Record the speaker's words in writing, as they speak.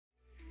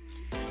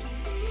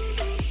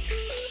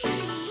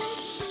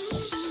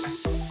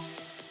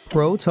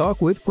Pro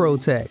Talk with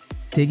ProTech,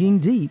 digging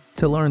deep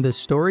to learn the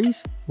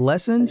stories,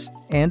 lessons,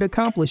 and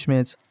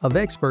accomplishments of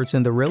experts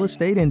in the real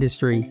estate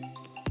industry.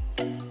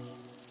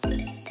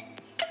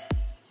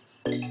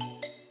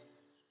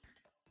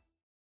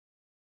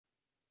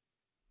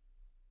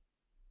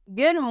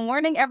 Good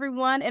morning,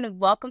 everyone, and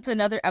welcome to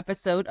another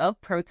episode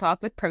of Pro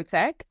Talk with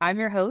ProTech. I'm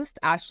your host,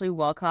 Ashley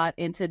Walcott,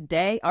 and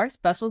today our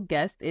special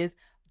guest is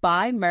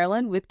by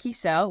Marilyn with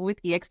Keichel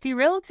with eXp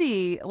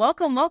Realty.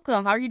 Welcome.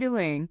 How are you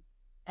doing?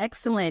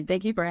 Excellent.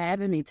 Thank you for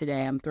having me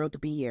today. I'm thrilled to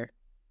be here.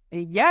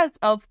 Yes,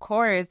 of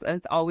course.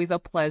 It's always a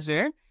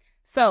pleasure.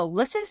 So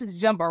let's just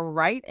jump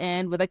right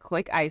in with a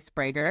quick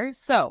icebreaker.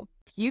 So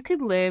if you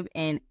could live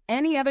in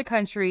any other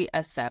country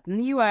except in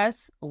the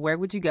U.S., where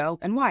would you go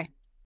and why?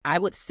 I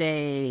would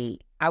say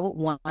I would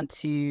want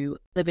to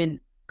live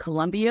in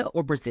Colombia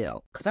or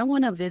Brazil because I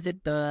want to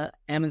visit the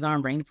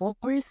Amazon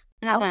rainforest.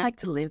 And I would like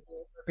to live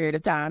there for a period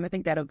of time. I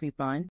think that would be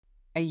fun.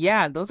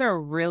 Yeah, those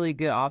are really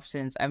good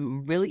options.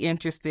 I'm really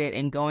interested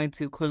in going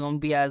to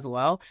Colombia as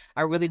well.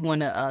 I really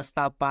want to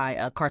stop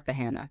by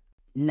Cartagena.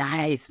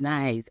 Nice.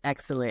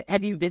 Excellent.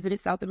 Have you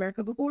visited South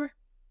America before?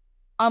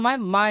 My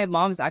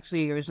mom's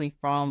actually originally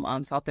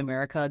from South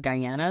America,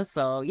 Guyana.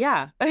 So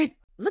yeah.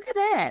 Look at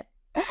that.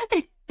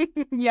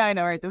 Yeah, I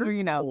know, right?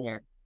 You know.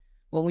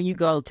 Well, when you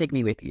go, take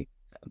me with you.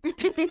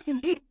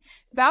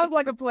 Sounds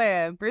like a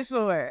plan for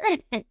sure.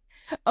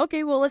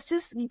 Okay, well, let's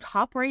just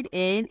hop right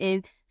in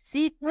and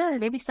see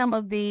maybe some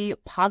of the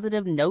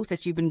positive notes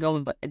that's been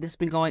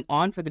going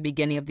on for the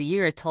beginning of the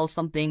year. Tell us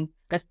something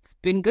that's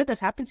been good that's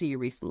happened to you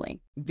recently.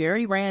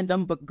 Very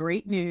random, but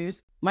great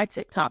news. My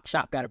TikTok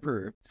shop got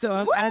approved.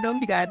 So I don't know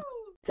if you got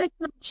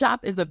TikTok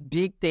shop is a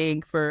big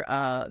thing for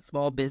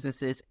small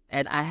businesses.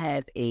 And I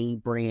have a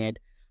brand,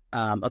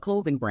 a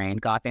clothing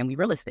brand, God Family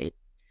Real Estate.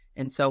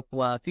 And so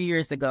a few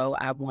years ago,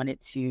 I wanted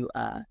to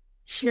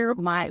share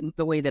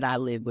the way that I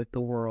live with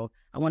the world.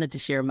 I wanted to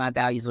share my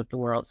values with the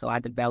world. So I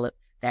developed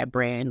that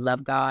brand,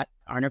 Love God,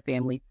 Honor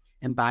Family,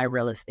 and Buy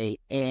Real Estate.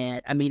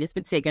 And I mean, it's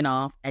been taking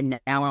off. And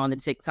now we're on the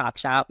TikTok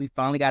shop. We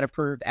finally got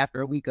approved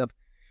after a week of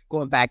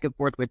going back and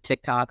forth with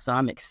TikTok. So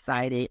I'm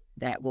excited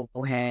that we'll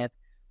have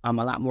a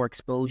lot more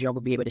exposure.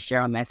 We'll be able to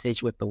share our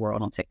message with the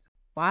world on TikTok.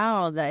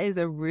 Wow, that is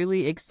a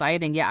really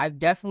exciting. Yeah, I've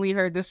definitely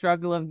heard the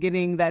struggle of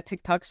getting that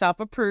TikTok shop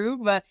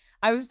approved, but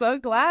I'm so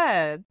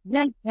glad.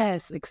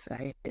 Yes,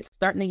 excited.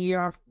 Starting the year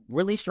off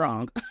really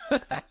strong.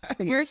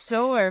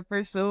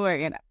 For sure.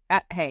 And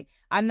hey,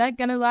 I'm not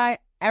gonna lie.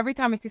 Every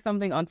time I see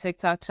something on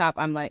TikTok shop,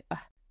 I'm like,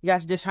 you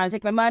guys are just trying to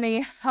take my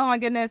money. Oh my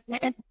goodness.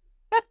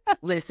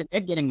 Listen,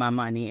 they're getting my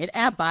money. And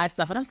I buy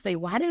stuff and I say,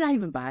 why did I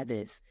even buy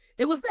this?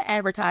 It was the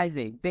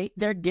advertising.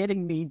 They're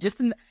getting me just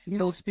in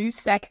those few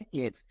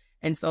seconds.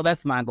 And so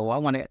that's my goal. I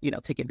want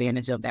to, take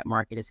advantage of that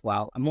market as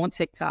well. I'm on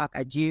TikTok.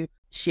 I do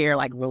share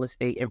like real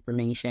estate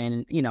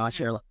information. I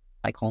share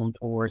like home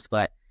tours,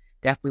 but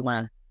definitely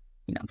want to,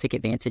 take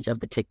advantage of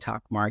the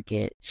TikTok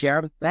market, share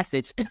a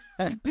message.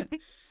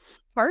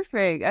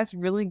 Perfect. That's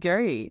really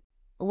great.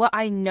 Well,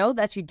 I know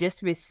that you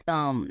just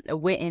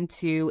went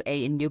into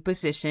a new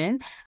position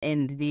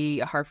in the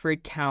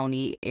Harford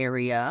County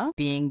area,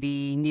 being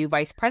the new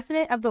vice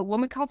president of the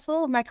Women's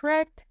Council. Am I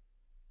correct?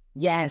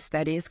 Yes,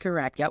 that is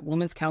correct. Yep,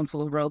 Women's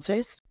Council of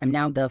Realtors. I'm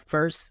now the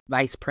first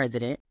vice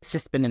president. It's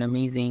just been an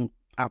amazing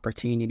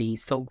opportunity.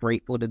 So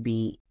grateful to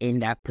be in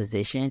that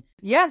position.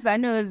 Yes, I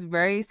know it's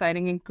very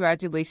exciting and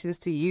congratulations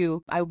to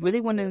you. I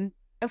really want to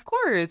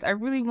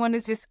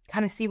just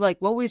kind of see what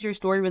was your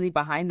story really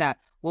behind that?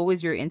 What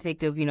was your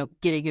intake of,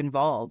 getting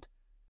involved?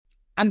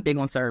 I'm big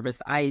on service.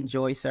 I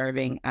enjoy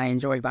serving. I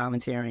enjoy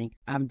volunteering.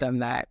 I've done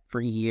that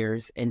for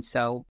years. And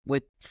so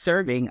with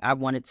serving, I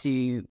wanted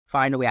to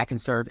find a way I can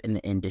serve in the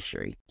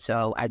industry.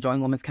 So I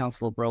joined Women's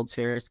Council of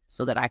Realtors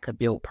so that I could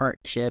build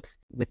partnerships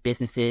with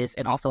businesses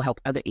and also help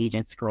other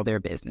agents grow their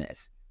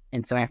business.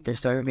 And so after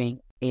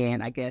serving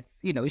and I guess,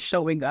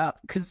 showing up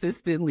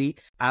consistently,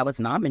 I was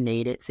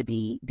nominated to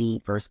be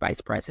the first vice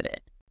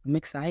president. I'm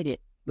excited.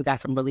 We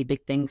got some really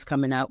big things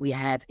coming up. We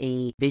have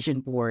a vision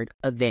board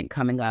event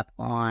coming up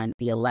on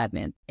the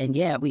 11th. And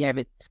yeah, we have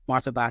it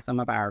sponsored by some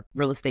of our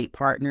real estate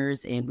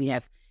partners. And we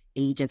have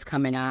agents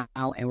coming out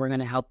and we're going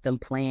to help them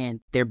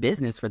plan their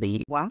business for the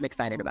year. Wow. I'm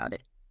excited about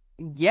it.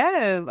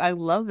 Yeah, I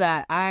love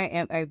that. I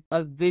am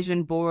a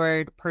vision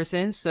board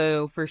person.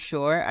 So for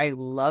sure, I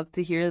love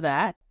to hear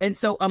that. And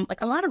so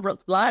a lot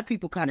of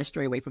people kind of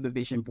stray away from the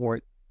vision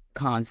board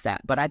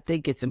concept. But I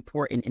think it's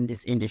important in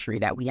this industry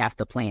that we have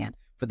to plan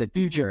for the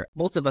future.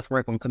 Most of us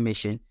work on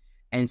commission.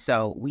 And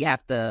so we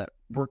have to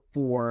work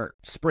for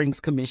Spring's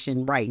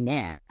commission right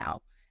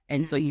now.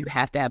 And so you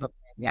have to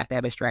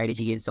have a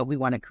strategy. And so we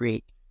want to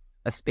create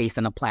a space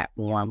and a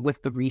platform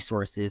with the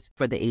resources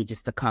for the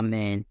agents to come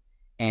in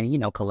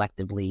and,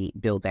 collectively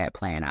build that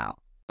plan out.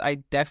 I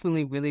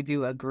definitely really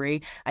do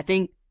agree. I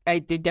think I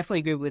did definitely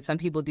agree with some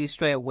people do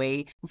stray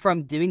away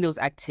from doing those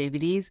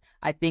activities.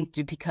 I think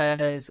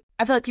because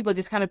I feel like people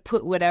just kind of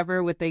put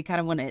whatever what they kind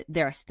of want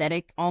their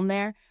aesthetic on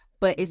there.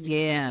 but it's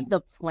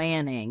the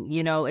planning,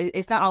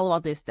 it's not all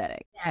about the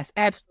aesthetic. Yes,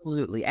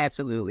 absolutely.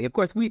 Absolutely. Of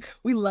course, we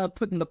love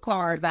putting the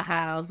car in the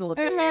house.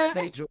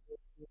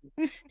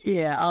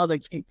 Yeah, all the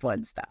cute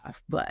fun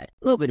stuff, but a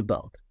little bit of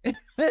both.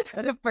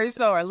 For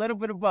sure, a little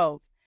bit of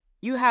both.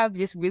 You have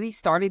just really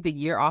started the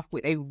year off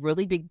with a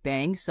really big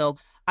bang. So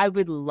I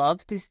would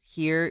love to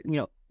hear,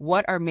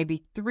 what are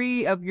maybe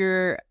 3 of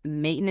your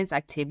maintenance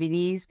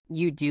activities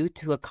you do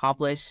to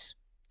accomplish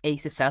a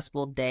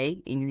successful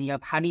day?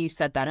 And, how do you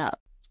set that up?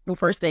 The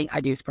first thing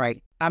I do is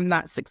pray. I'm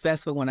not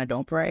successful when I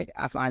don't pray.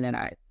 I find that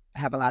I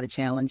have a lot of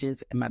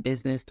challenges in my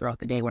business throughout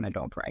the day when I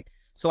don't pray.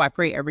 So I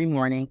pray every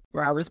morning,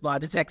 where I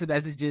respond to text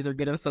messages or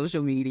get on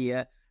social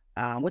media,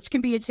 which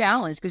can be a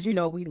challenge because,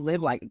 we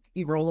live like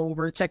you roll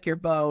over, check your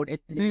phone, and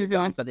you're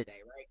gone for the day,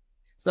 right?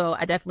 So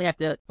I definitely have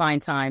to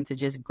find time to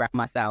just grab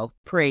myself,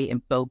 pray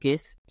and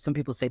focus. Some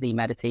people say they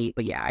meditate,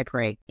 but yeah, I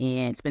pray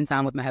and spend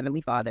time with my Heavenly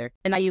Father.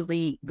 And I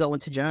usually go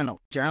into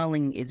journal.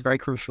 Journaling is very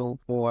crucial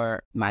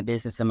for my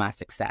business and my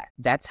success.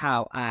 That's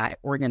how I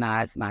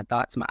organize my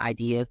thoughts, my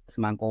ideas,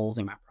 my goals,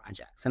 and my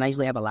projects. And I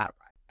usually have a lot of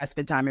projects. I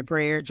spend time in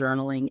prayer,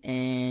 journaling,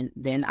 and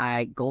then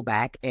I go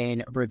back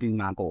and review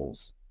my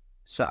goals.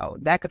 So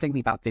that could take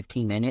me about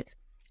 15 minutes.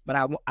 But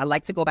I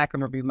like to go back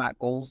and review my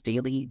goals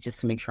daily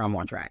just to make sure I'm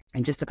on track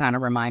and just to kind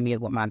of remind me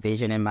of what my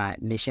vision and my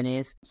mission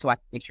is. So I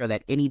can make sure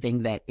that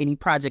any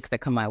projects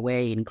that come my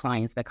way, any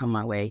clients that come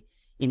my way,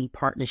 any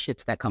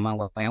partnerships that come my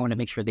way, I want to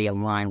make sure they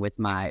align with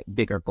my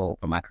bigger goal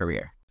for my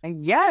career.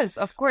 Yes,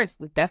 of course.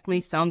 It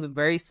definitely sounds a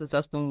very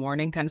successful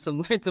morning, kind of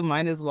similar to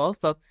mine as well.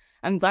 So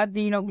I'm glad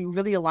that, we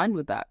really aligned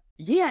with that.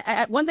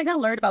 Yeah. One thing I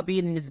learned about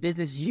being in this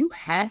business, you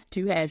have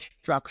to have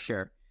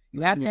structure.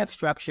 You have to have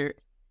structure.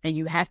 And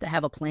you have to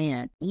have a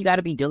plan. You got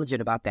to be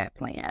diligent about that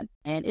plan.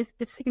 And it's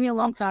taken me a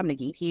long time to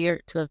get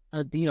here to,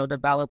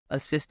 develop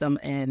a system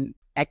and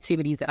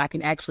activities that I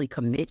can actually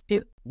commit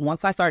to.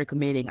 Once I started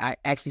committing, I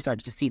actually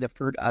started to see the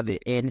fruit of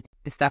it. And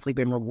it's definitely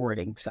been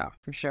rewarding. So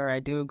for sure, I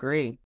do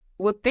agree.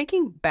 Well,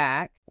 thinking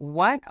back,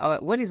 what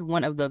is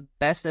one of the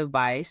best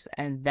advice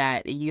and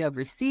that you have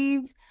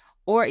received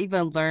or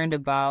even learned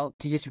about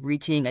to just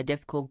reaching a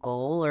difficult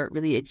goal or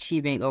really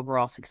achieving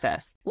overall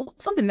success? Well,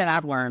 something that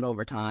I've learned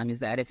over time is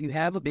that if you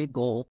have a big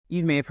goal,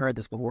 you may have heard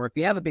this before, if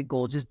you have a big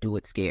goal, just do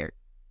it scared.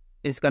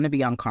 It's going to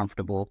be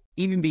uncomfortable.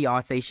 Even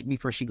Beyonce,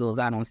 before she goes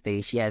out on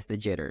stage, she has the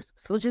jitters.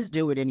 So just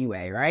do it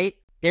anyway, right?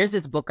 There's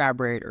this book I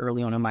read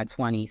early on in my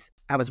 20s.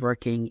 I was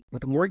working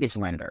with a mortgage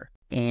lender,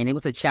 and it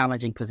was a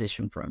challenging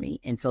position for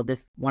me. And so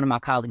one of my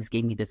colleagues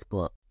gave me this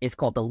book. It's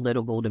called The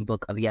Little Golden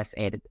Book of Yes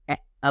Attitude,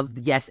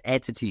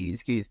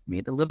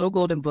 The Little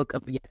Golden Book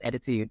of Yes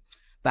Attitude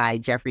by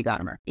Jeffrey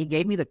Gadamer. It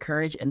gave me the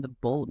courage and the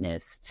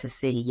boldness to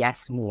say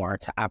yes more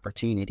to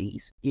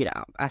opportunities.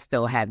 I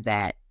still have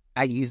that.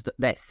 I use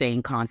that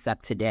same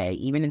concept today,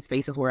 even in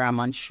spaces where I'm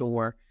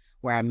unsure,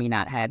 where I may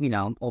not have,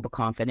 all the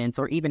confidence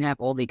or even have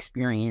all the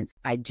experience.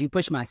 I do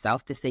push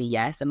myself to say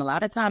yes. And a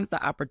lot of times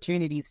the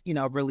opportunities,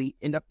 really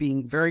end up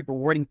being very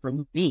rewarding for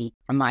me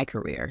in my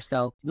career.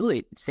 So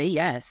really say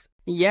yes.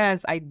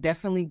 Yes, I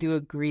definitely do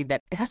agree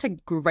that it's such a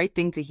great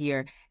thing to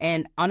hear.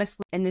 And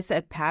honestly, in this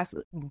past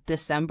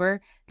December,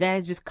 that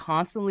has just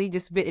constantly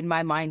just been in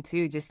my mind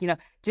too. Just,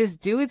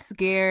 just do it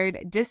scared.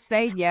 Just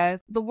say yes.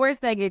 The worst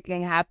thing that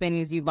can happen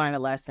is you learn a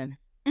lesson.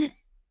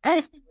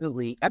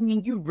 Absolutely. I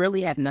mean, you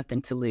really have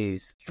nothing to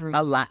lose. True.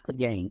 A lot to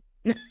gain.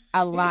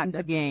 A lot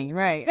to gain,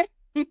 right?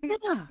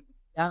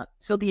 Yeah.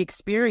 So the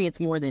experience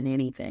more than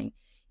anything,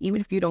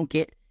 even if you don't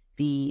get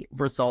the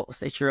results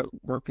that you're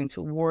working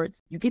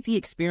towards, you get the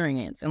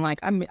experience. And like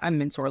I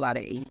mentor a lot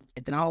of agents,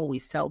 and I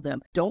always tell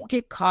them, don't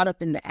get caught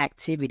up in the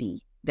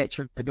activity that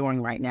you're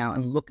doing right now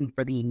and looking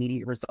for the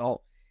immediate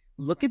result.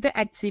 Look at the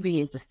activity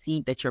as the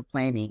seed that you're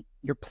planting.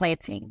 You're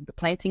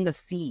planting a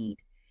seed,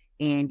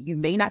 and you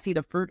may not see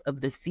the fruit of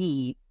the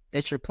seed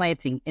that you're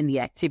planting in the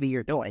activity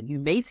you're doing. You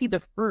may see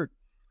the fruit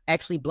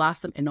actually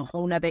blossom in a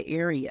whole nother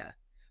area.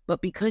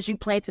 But because you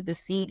planted the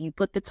seed, you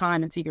put the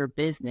time into your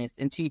business,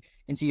 into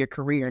your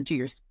career, into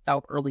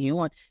yourself early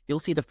on, you'll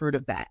see the fruit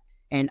of that.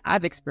 And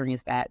I've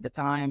experienced that.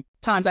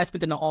 Times I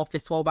spent in the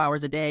office 12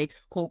 hours a day,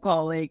 cold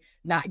calling,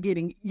 not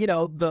getting,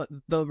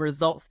 the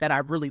results that I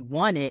really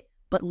wanted,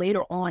 but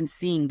later on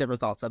seeing the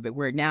results of it,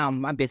 where now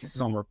my business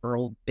is on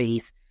referral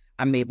base.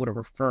 I'm able to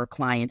refer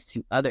clients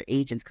to other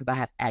agents because I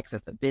have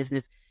access to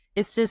business.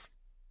 It's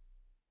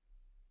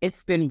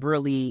been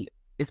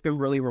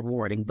really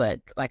rewarding. But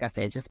like I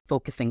said, just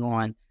focusing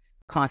on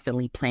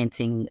constantly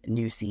planting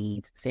new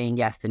seeds, saying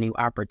yes to new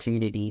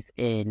opportunities,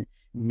 and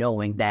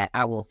knowing that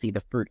I will see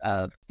the fruit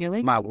of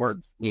my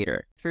works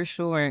later. For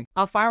sure.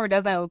 A farmer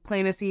doesn't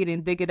plant a seed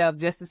and dig it up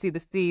just to see the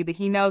seed that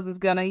he knows is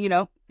gonna,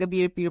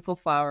 be a beautiful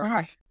flower.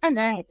 Right. And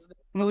that's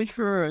really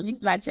true.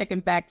 He's not checking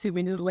back 2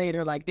 minutes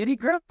later, like, did he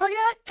grow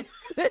yet?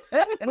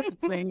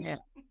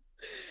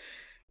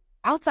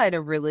 Outside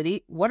of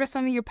realty, what are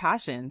some of your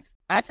passions?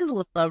 I just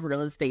love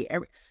real estate.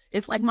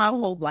 It's like my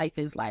whole life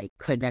is like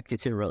connected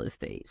to real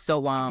estate.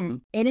 So,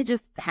 and it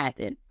just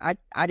happened.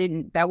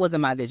 That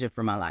wasn't my vision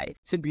for my life,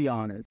 to be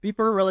honest.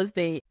 Before real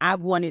estate, I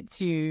wanted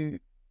to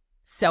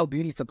sell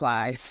beauty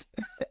supplies.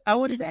 I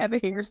wanted to have a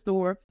hair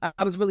store.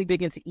 I was really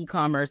big into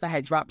e-commerce. I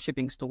had drop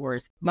shipping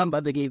stores. My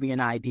mother gave me an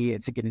idea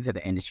to get into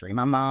the industry.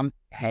 My mom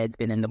had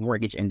been in the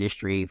mortgage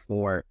industry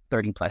for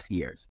 30 plus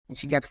years. And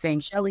she kept saying,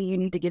 Shelly, you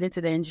need to get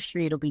into the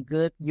industry. It'll be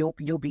good.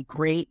 You'll be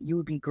great.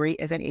 You'll be great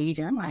as an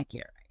agent. I'm like,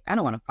 yeah, I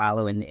don't want to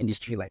follow in the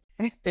industry like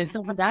that. And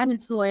so I got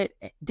into it,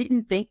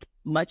 didn't think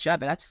much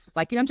of it. I just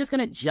like, I'm just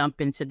going to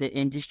jump into the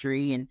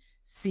industry and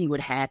see what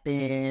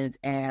happens.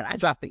 And I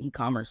dropped the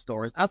e-commerce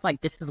stores. I was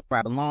like, this is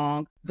where I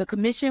belong. The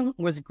commission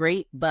was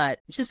great, but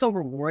it's just so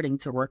rewarding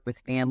to work with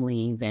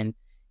families and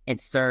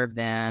serve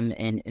them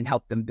and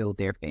help them build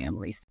their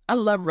families. I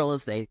love real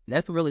estate.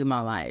 That's really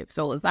my life.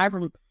 So aside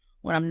from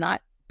when I'm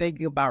not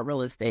thinking about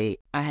real estate,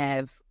 I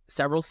have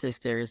several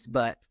sisters,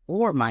 but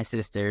 4 of my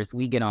sisters,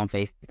 we get on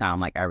FaceTime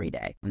like every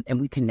day and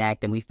we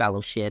connect and we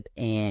fellowship.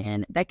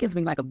 And that gives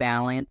me like a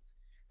balance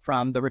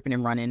from the ripping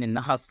and running and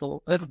the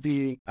hustle of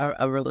being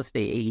a real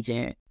estate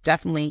agent.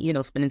 Definitely,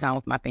 spending time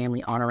with my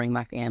family, honoring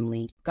my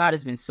family. God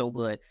has been so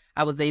good.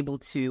 I was able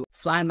to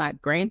fly my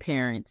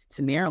grandparents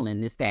to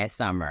Maryland this past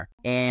summer,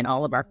 and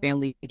all of our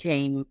family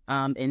came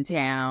in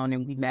town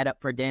and we met up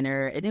for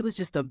dinner, and it was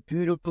just a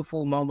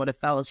beautiful moment of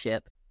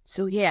fellowship.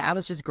 So yeah, I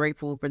was just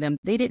grateful for them.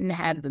 They didn't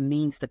have the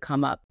means to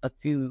come up a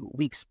few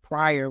weeks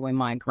prior when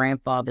my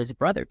grandfather's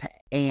brother passed.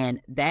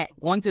 And that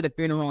going to the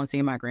funeral and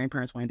seeing my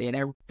grandparents one day,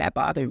 that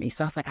bothered me.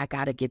 So I was like, I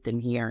got to get them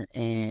here.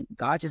 And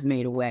God just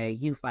made a way.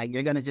 He was like,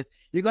 you're going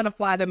to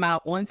fly them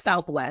out on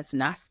Southwest,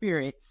 not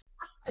Spirit.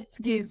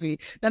 Excuse me.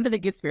 Nothing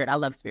against Spirit. I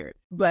love Spirit.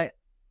 But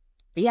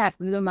yeah, I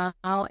flew them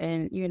out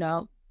and,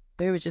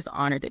 they were just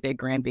honored that their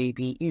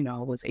grandbaby,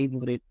 was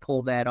able to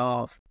pull that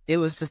off. It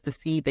was just the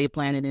seed they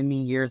planted in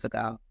me years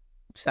ago.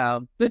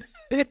 So,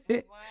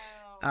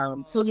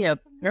 Wow. so yeah,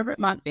 serving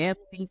my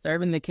family,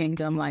 serving the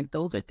kingdom, like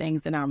those are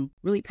things that I'm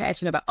really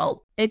passionate about.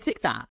 Oh, and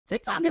TikTok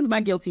is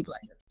my guilty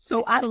pleasure.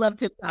 So I love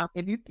TikTok.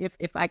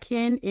 If I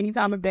can, any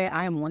time of day,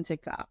 I am on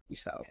TikTok.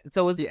 So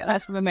it's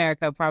less from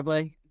America,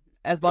 probably,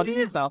 as well as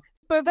yourself.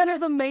 But that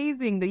is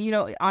amazing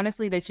that,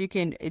 honestly, that you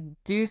can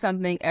do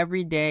something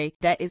every day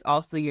that is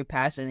also your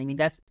passion. I mean,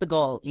 that's the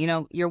goal.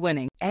 You're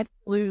winning.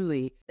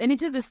 Absolutely. And it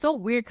just is so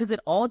weird because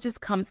it all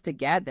just comes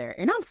together.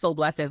 And I'm so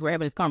blessed as we're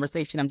having this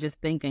conversation. I'm just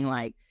thinking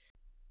like,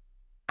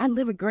 I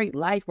live a great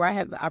life where I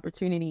have the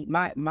opportunity,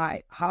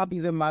 my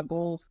hobbies and my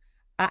goals.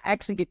 I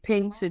actually get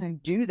paid to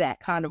do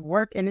that kind of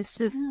work. And it's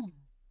just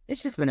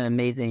been an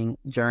amazing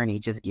journey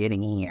just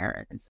getting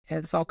here.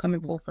 It's all coming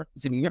full circle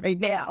to me right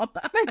now.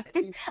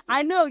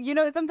 I know,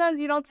 sometimes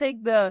you don't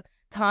take the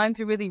time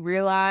to really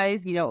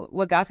realize,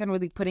 what God's kind of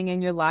really putting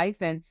in your life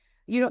and,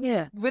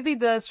 really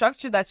the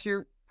structure that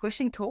you're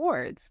pushing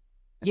towards.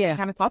 Yeah.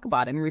 Kind of talk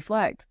about it and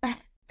reflect.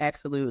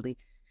 Absolutely.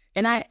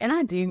 And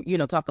I do,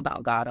 talk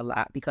about God a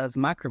lot because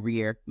my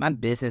career, my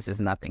business is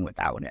nothing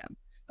without him.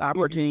 The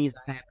opportunities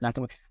I have,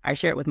 nothing. I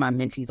share it with my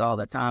mentees all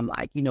the time.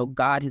 Like,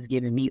 God has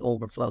given me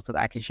overflow so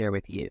that I can share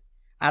with you.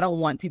 I don't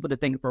want people to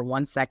think for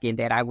 1 second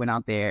that I went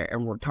out there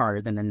and worked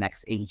harder than the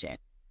next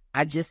agent.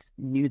 I just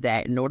knew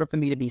that in order for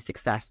me to be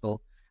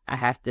successful, I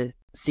have to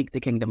seek the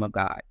kingdom of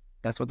God.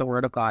 That's what the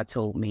word of God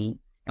told me.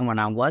 And when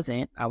I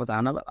wasn't, I was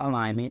out of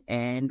alignment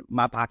and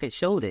my pocket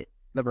showed it.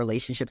 The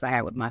relationships I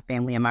had with my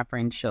family and my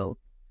friends showed.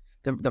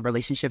 The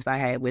relationships I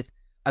had with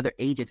other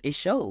agents, it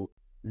showed.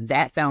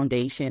 That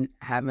foundation,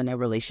 having a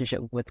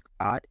relationship with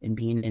God and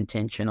being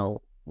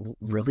intentional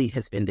really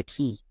has been the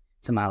key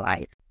to my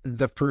life.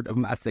 The fruit of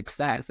my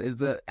success is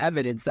the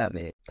evidence of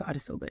it. God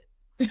is so good.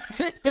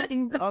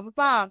 All the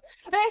time.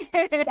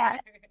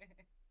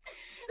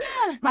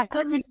 My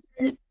cousin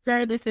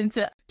turned this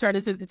into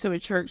a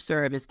church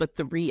service, but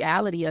the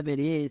reality of it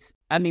is,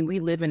 we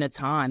live in a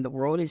time, the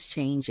world is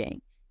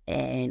changing,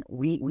 and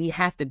we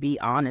have to be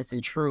honest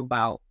and true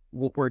about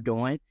what we're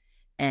doing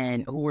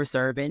and who we're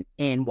serving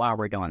and why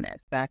we're doing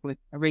this. Exactly.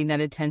 Bring that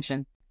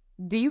attention.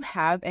 Do you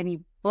have any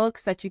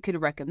books that you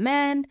could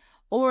recommend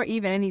or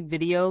even any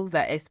videos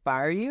that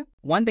inspire you?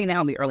 One thing that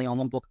helped me early on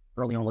was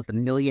The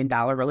 $1 Million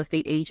Real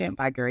Estate Agent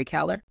by Gary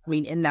Keller.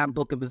 In that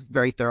book, it was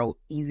very thorough,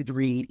 easy to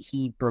read.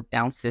 He broke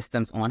down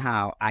systems on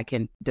how I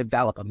can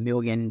develop a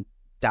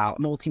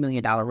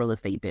multi-million-dollar real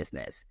estate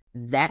business.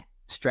 That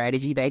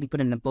strategy that he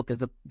put in the book is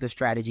the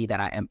strategy that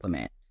I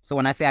implement. So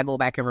when I say I go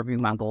back and review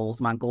my goals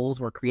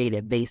were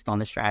created based on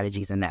the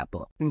strategies in that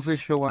book. For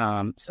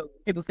sure. So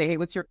people say, hey,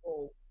 what's your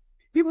goal?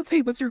 People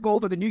say, what's your goal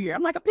for the new year?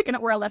 I'm like, I'm picking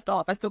up where I left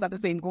off. I still got the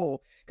same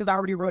goal because I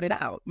already wrote it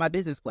out, my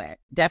business plan.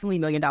 Definitely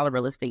 $1 Million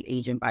Real Estate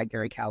Agent by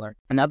Gary Keller.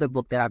 Another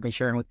book that I've been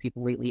sharing with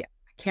people lately, I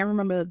can't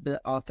remember the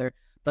author,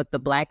 but The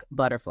Black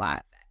Butterfly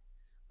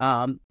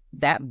Effect.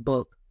 That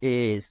book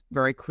is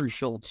very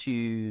crucial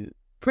to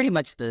pretty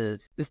much the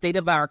state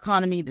of our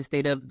economy, the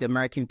state of the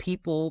American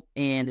people,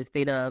 and the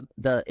state of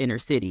the inner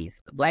cities.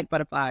 The Black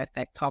Butterfly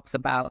Effect talks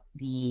about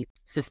the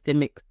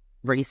systemic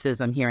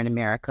racism here in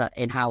America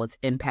and how it's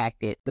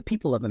impacted the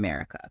people of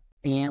America.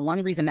 And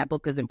one reason that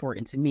book is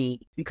important to me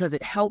is because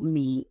it helped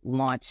me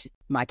launch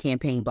my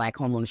campaign, Black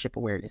Homeownership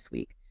Awareness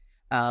Week.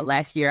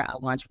 Last year, I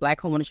launched Black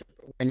Homeownership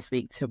Awareness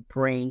Week to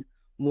bring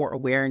more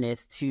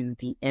awareness to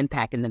the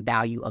impact and the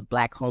value of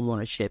Black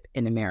homeownership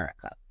in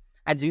America.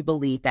 I do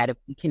believe that if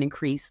we can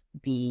increase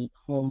the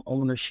home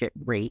ownership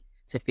rate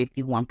to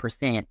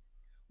 51%,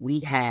 we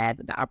have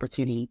the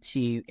opportunity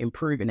to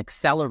improve and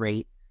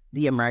accelerate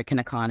the American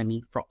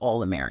economy for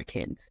all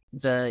Americans.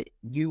 The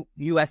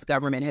U.S.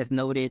 government has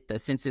noted, the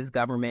Census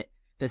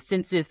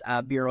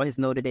Bureau has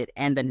noted it,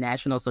 and the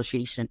National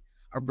Association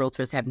of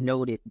Realtors have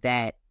noted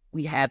that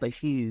we have a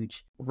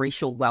huge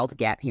racial wealth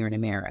gap here in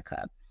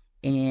America.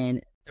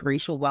 And the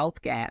racial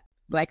wealth gap,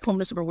 Black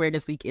Homeownership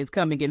Awareness Week is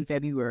coming in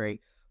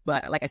February.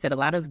 But like I said,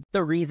 one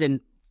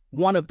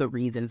of the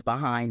reasons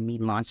behind me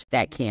launching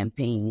that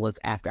campaign was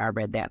after I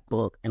read that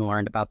book and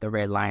learned about the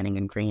red lining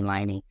and green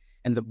lining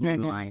and the blue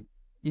line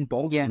in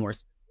Baltimore,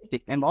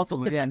 and also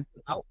within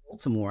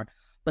Baltimore.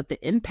 But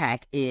the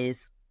impact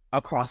is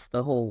across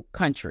the whole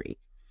country.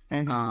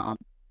 Now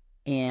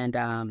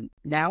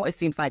it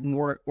seems like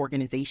more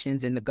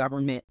organizations in the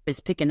government is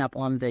picking up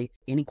on the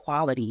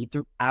inequality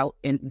throughout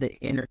in the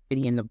inner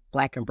city and the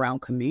Black and brown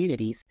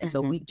communities. And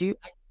so I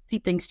see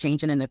things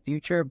changing in the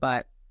future,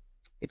 but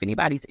if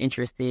anybody's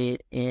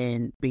interested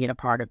in being a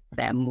part of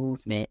that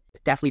movement,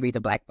 definitely read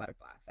the Black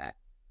Butterfly Effect.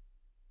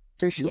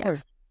 For sure. Yeah.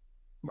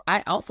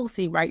 I also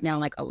see right now,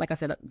 like I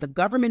said, the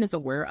government is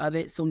aware of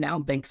it. So now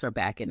banks are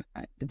backing.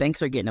 The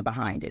banks are getting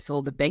behind it.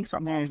 So the banks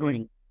are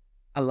offering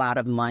a lot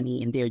of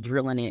money and they're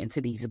drilling it into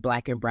these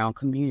Black and brown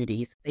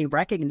communities. They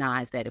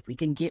recognize that if we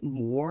can get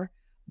more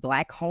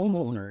Black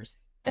homeowners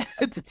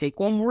to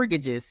take on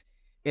mortgages,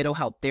 it'll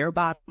help their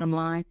bottom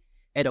line.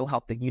 It'll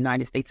help the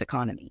United States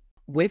economy.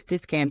 With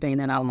this campaign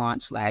that I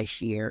launched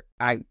last year,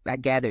 I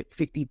gathered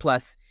 50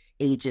 plus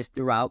agents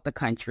throughout the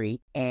country,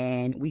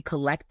 and we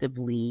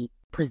collectively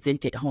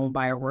presented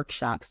homebuyer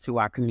workshops to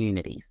our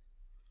communities.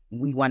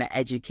 We want to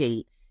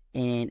educate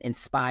and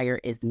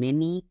inspire as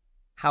many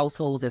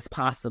households as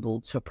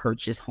possible to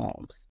purchase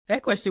homes.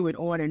 That question went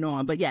on and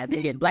on, but yeah,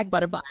 again, Black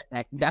Butterfly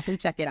Effect, definitely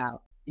check it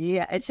out.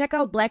 Yeah, and check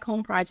out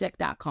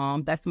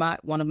blackhomeproject.com. That's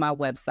one of my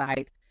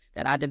websites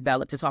that I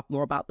developed to talk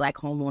more about Black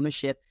home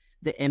ownership,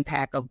 the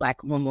impact of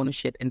Black home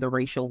ownership and the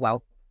racial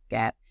wealth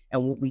gap,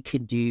 and what we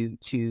could do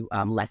to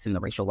lessen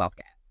the racial wealth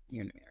gap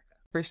here in America.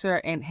 For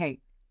sure. And hey,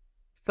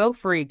 feel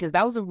free, because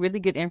that was a really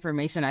good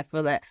information. I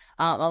feel that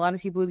a lot of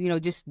people,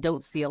 just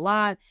don't see a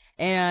lot.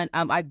 And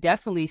I've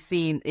definitely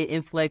seen an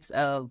influx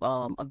of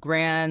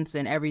grants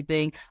and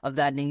everything of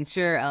that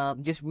nature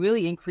just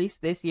really increase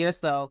this year.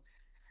 So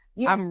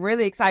yeah. I'm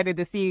really excited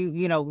to see,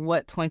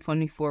 what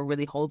 2024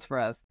 really holds for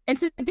us. And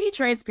to be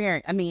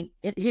transparent, I mean,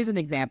 here's an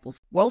example.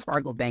 Wells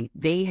Fargo Bank,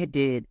 they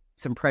did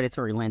some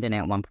predatory lending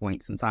at one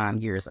point sometime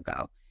years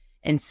ago.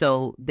 And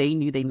so they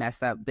knew they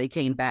messed up. They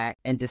came back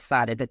and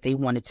decided that they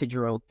wanted to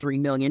drill $3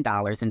 million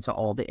into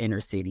all the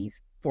inner cities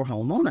for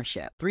home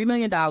ownership. $3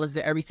 million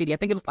to every city. I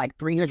think it was like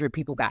 300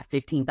 people got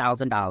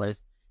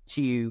 $15,000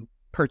 to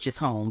purchase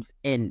homes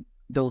in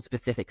those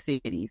specific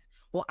cities.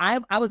 Well,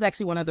 I was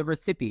actually one of the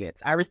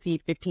recipients. I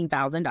received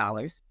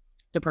 $15,000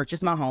 to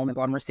purchase my home in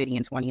Baltimore City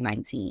in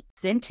 2019.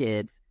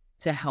 Incentives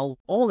to help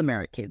all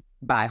Americans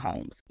buy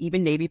homes.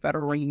 Even Navy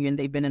Federal Union,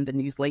 they've been in the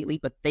news lately,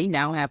 but they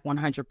now have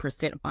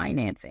 100%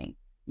 financing,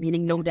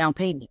 meaning no down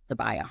payment to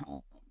buy a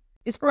home.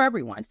 It's for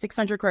everyone.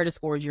 600 credit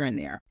scores, you're in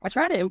there. I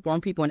try to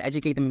inform people and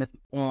educate them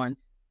on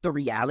the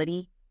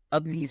reality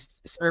of these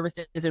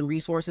services and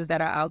resources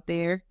that are out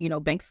there.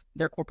 Banks,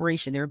 they're a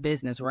corporation, they're a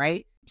business,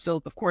 right?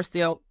 So, of course,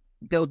 they'll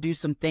do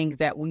some things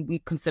that we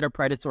consider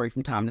predatory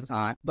from time to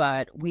time,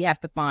 but we have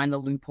to find the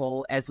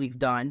loophole, as we've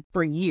done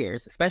for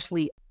years,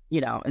 especially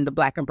in the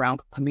Black and brown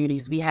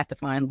communities. We have to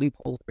find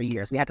loopholes for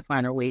years. We have to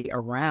find our way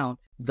around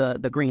the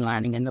green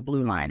lining and the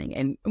blue lining.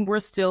 And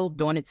we're still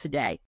doing it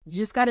today. You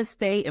just got to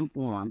stay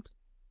informed.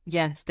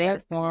 Yeah, stay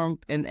informed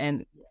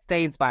and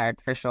stay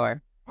inspired for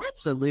sure.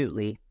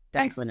 Absolutely.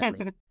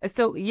 Definitely.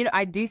 So,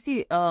 I do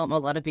see a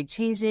lot of big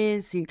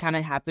changes kind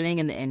of happening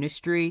in the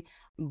industry.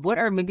 What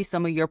are maybe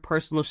some of your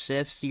personal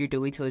shifts you're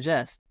doing to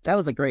adjust? That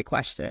was a great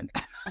question.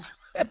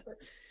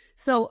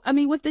 So, I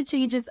mean, with the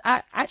changes,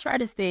 I try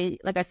to stay,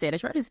 like I said, I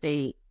try to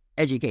stay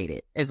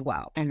educated as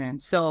well.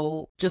 And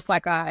so just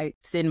like I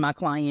send my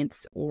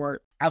clients, or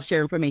I'll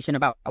share information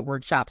about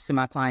workshops to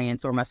my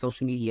clients or my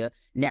social media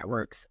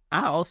networks,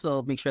 I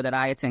also make sure that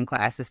I attend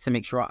classes to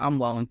make sure I'm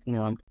well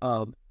informed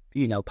of,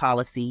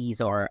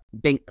 policies or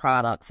bank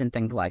products and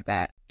things like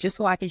that, just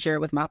so I can share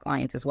it with my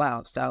clients as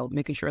well. So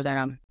making sure that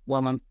I'm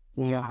well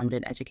informed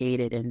and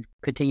educated and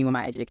continuing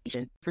my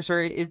education. For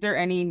sure. Is there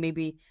any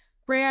maybe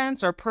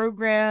grants or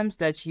programs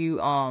that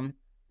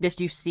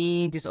you've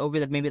seen just over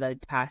the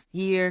past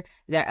year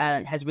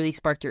that has really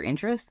sparked your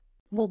interest?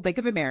 Well, Bank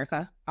of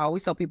America, I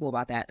always tell people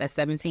about that. That's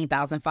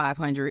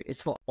 $17,500.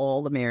 It's for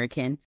all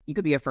Americans. You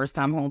could be a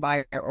first-time home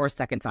buyer or a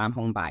second-time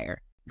home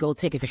buyer. Go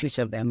take advantage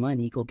of that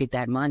money. Go get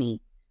that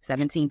money.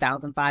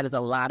 $17,500 is a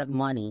lot of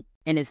money,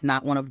 and it's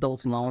not one of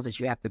those loans that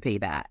you have to pay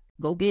back.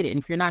 Go get it. And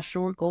if you're not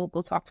sure, go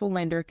talk to a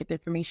lender, get the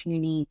information you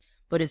need,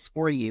 but it's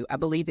for you. I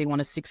believe they want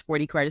a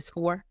 640 credit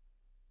score.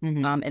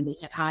 Mm-hmm. And they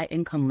have high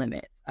income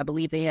limits. I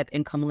believe they have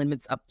income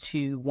limits up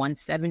to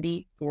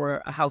 170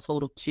 for a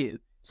household of two.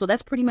 So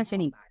that's pretty much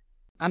anybody.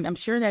 I'm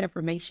sharing that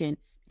information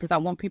because I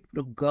want people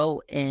to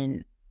go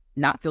and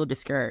not feel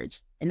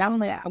discouraged. And not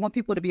only that, I want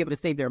people to be able to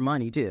save their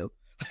money too.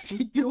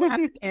 You don't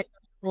have to get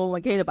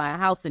 401k to buy a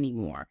house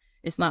anymore.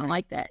 It's not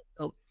like that.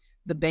 So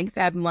the banks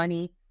have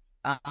money.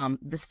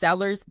 The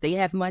sellers, they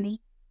have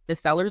money. The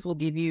sellers will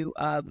give you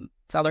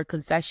seller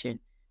concession.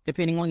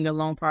 Depending on your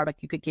loan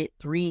product, you could get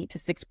 3 to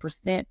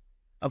 6%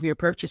 of your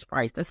purchase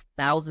price. That's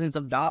thousands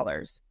of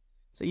dollars.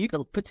 So you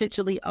could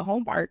potentially, a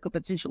home buyer could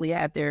potentially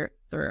have their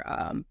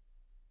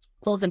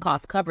closing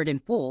costs covered in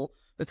full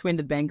between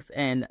the banks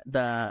and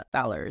the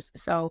sellers.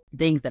 So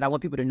things that I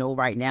want people to know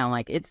right now,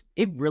 like it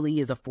really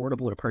is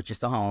affordable to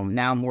purchase a home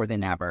now more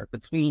than ever.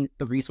 Between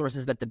the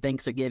resources that the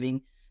banks are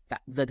giving,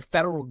 the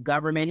federal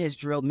government has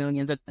drilled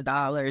millions of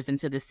dollars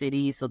into the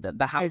city. So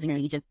the housing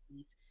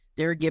agencies,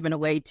 they're giving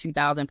away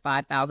 $2,000,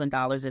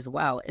 $5,000 as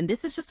well. And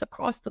this is just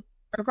across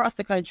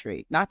the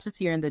country, not just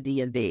here in the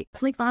DMV.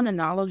 Please find a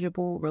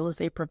knowledgeable real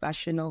estate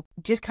professional.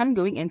 Just kind of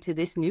going into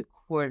this new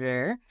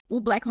quarter. Well,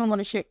 Black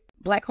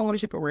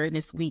Homeownership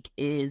Awareness Week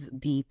is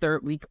the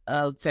 3rd week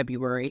of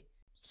February.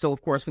 So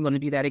of course we're going to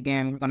do that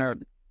again. We're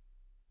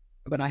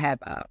going to have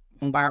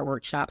home buyer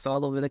workshops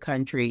all over the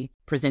country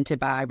presented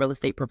by real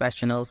estate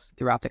professionals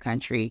throughout the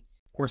country.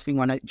 Of course, we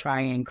want to try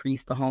and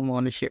increase the home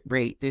ownership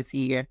rate this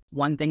year.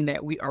 One thing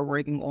that we are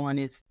working on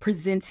is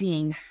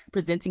presenting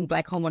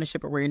Black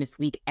Homeownership Awareness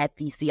Week at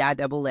the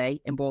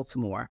CIAA in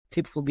Baltimore.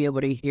 People will be able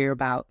to hear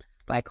about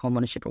Black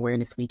Homeownership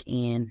Awareness Week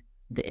and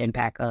the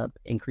impact of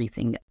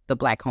increasing the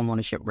Black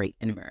homeownership rate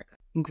in America.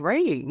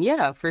 Great.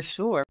 Yeah, for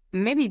sure.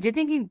 Maybe just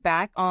thinking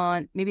back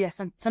on maybe that's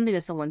something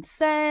that someone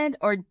said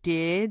or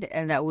did,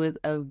 and that was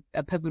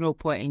a pivotal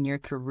point in your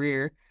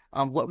career.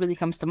 What really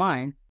comes to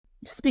mind?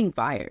 Just being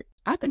fired.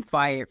 I've been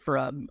fired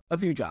from a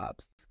few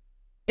jobs.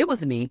 It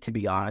was me, to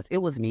be honest. It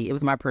was me. It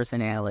was my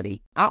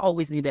personality. I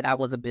always knew that I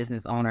was a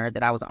business owner,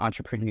 that I was an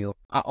entrepreneur.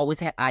 I always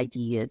had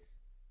ideas.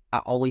 I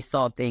always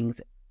saw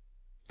things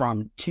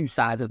from two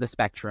sides of the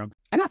spectrum.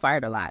 I got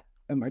fired a lot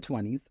in my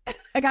 20s.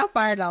 I got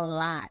fired a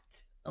lot.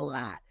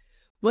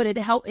 But it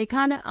helped. It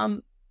kind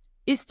of,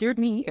 it steered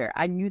me here.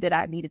 I knew that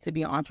I needed to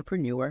be an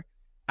entrepreneur.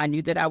 I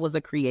knew that I was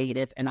a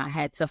creative and I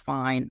had to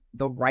find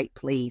the right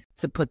place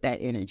to put that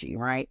energy,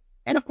 right?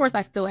 And of course,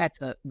 I still had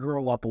to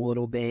grow up a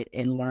little bit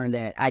and learn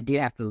that I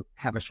did have to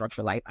have a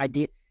structured life. I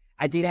did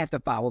have to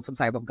follow some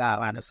type of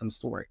guideline of some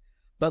sort.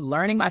 But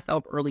learning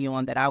myself early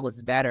on that I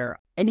was better,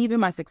 and even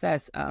my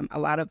success, a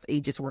lot of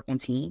agents work on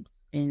teams,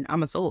 and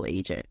I'm a solo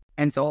agent.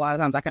 And so a lot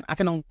of times I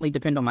can only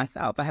depend on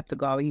myself. I have to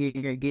go out here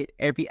and get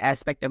every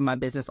aspect of my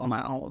business on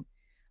my own,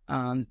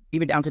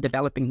 even down to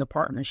developing the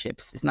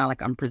partnerships. It's not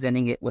like I'm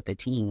presenting it with a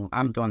team.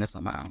 I'm doing this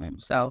on my own.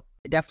 So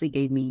it definitely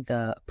gave me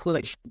the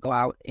push to go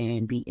out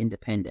and be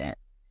independent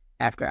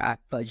after I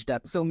fudged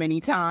up so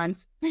many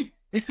times.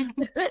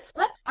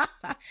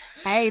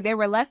 Hey, there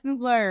were lessons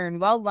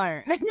learned. Well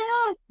learned.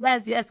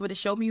 Yes. But it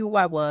showed me who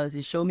I was.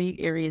 It showed me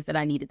areas that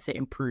I needed to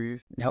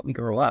improve and help me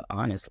grow up,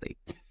 honestly.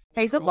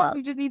 Hey, sometimes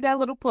you just need that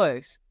little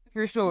push,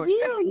 for sure.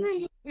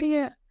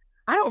 Yeah.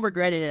 I don't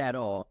regret it at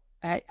all.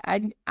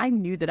 I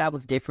knew that I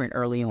was different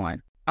early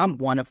on. I'm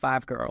one of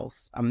 5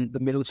 girls. I'm the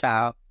middle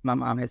child. My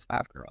mom has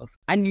 5 girls.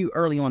 I knew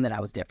early on that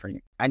I was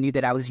different. I knew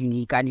that I was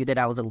unique. I knew that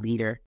I was a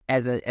leader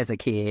as a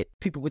kid.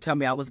 People would tell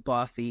me I was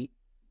bossy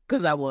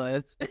because I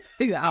was.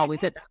 I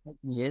always had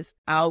yes.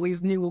 I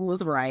always knew what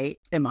was right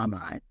in my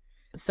mind.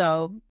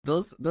 So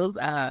those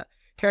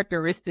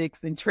characteristics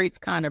and traits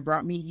kind of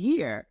brought me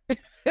here.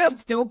 I'm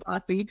still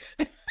bossy.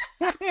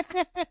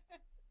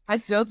 I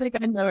still think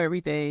I know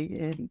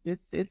everything, and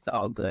it's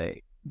all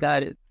good.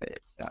 God is good.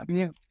 So,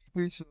 Yeah.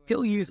 Sure.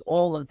 He'll use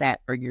all of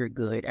that for your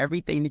good.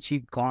 Everything that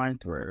you've gone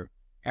through,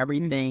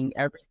 everything,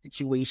 every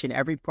situation,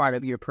 every part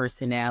of your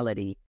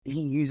personality, he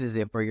uses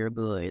it for your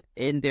good.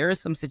 And there are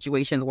some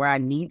situations where I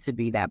need to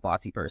be that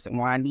bossy person,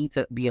 where I need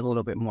to be a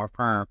little bit more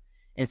firm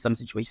in some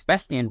situations,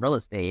 especially in real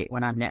estate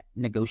when I'm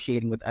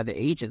negotiating with other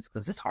agents,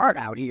 because it's hard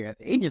out here.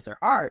 The agents are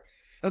hard.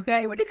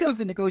 Okay, when it comes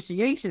to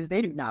negotiations,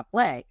 they do not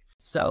play.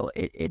 So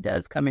it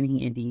does come in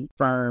handy,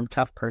 firm,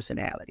 tough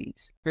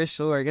personalities. For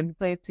sure. You're going to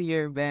play it to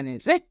your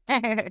advantage.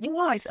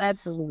 Yes,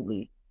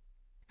 absolutely.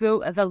 So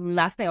the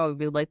last thing I would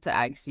really like to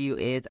ask you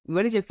is,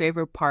 what is your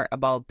favorite part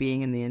about being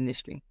in the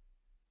industry?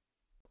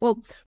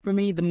 Well, for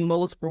me, the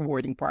most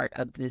rewarding part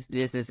of this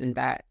business is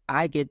that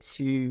I get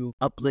to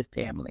uplift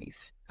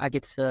families. I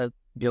get to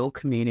build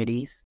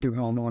communities through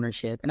home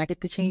ownership, and I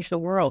get to change the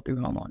world through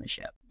home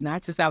ownership.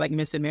 Not to sound like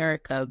Miss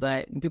America,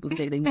 but when people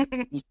say they want to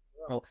change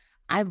the world,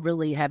 I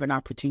really have an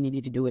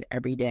opportunity to do it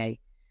every day,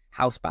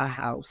 house by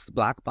house,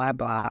 block by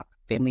block,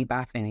 family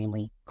by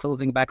family,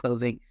 closing by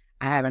closing.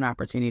 I have an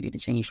opportunity to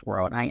change the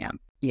world.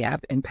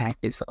 I've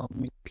impacted so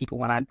many people.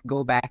 When I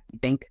go back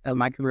and think of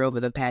my career over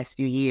the past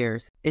few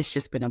years, it's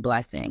just been a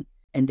blessing.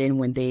 And then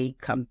when they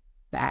come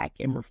back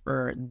and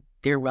refer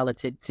their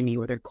relative to me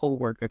or their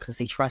coworker because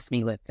they trust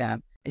me with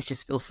them, it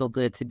just feels so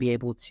good to be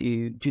able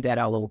to do that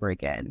all over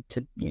again,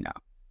 to,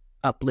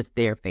 uplift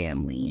their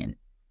family and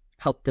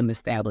help them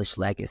establish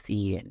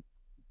legacy and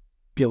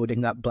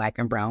building up Black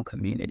and brown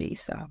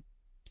communities. So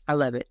I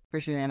love it. For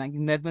sure, and I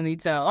can definitely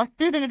tell.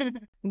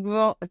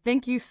 Well,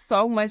 thank you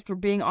so much for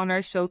being on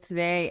our show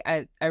today.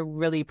 I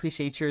really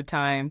appreciate your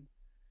time.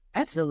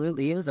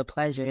 Absolutely. It was a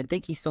pleasure. And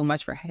thank you so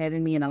much for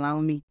having me and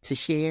allowing me to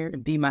share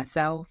and be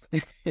myself.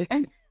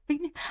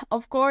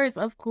 Of course,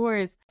 of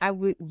course.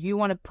 You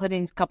want to put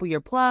in a couple of your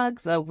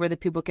plugs of where the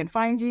people can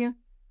find you?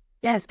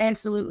 Yes,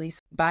 absolutely.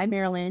 By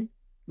Maryland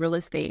Real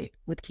Estate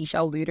with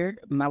Keichel Lewter.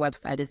 My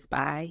website is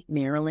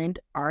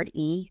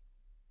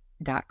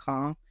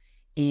bymarylandre.com.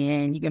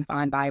 And you can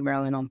find By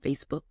Maryland on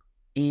Facebook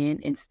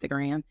and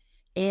Instagram.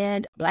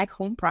 And Black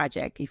Home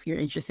Project, if you're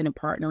interested in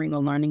partnering or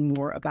learning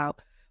more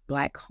about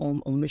Black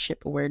Home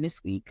Ownership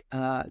Awareness Week,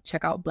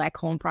 check out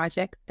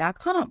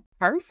blackhomeproject.com.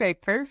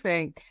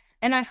 Perfect.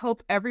 And I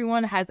hope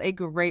everyone has a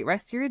great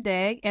rest of your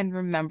day. And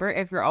remember,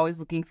 if you're always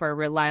looking for a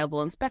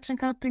reliable inspection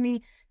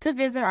company, to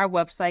visit our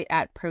website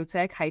at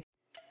protech.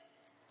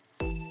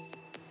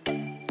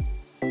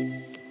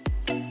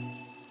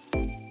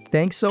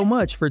 Thanks so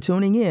much for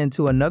tuning in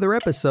to another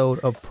episode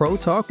of Pro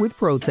Talk with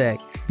ProTech.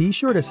 Be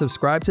sure to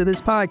subscribe to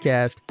this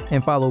podcast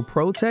and follow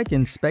ProTech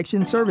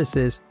Inspection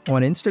Services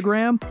on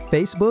Instagram,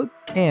 Facebook,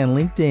 and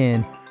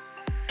LinkedIn.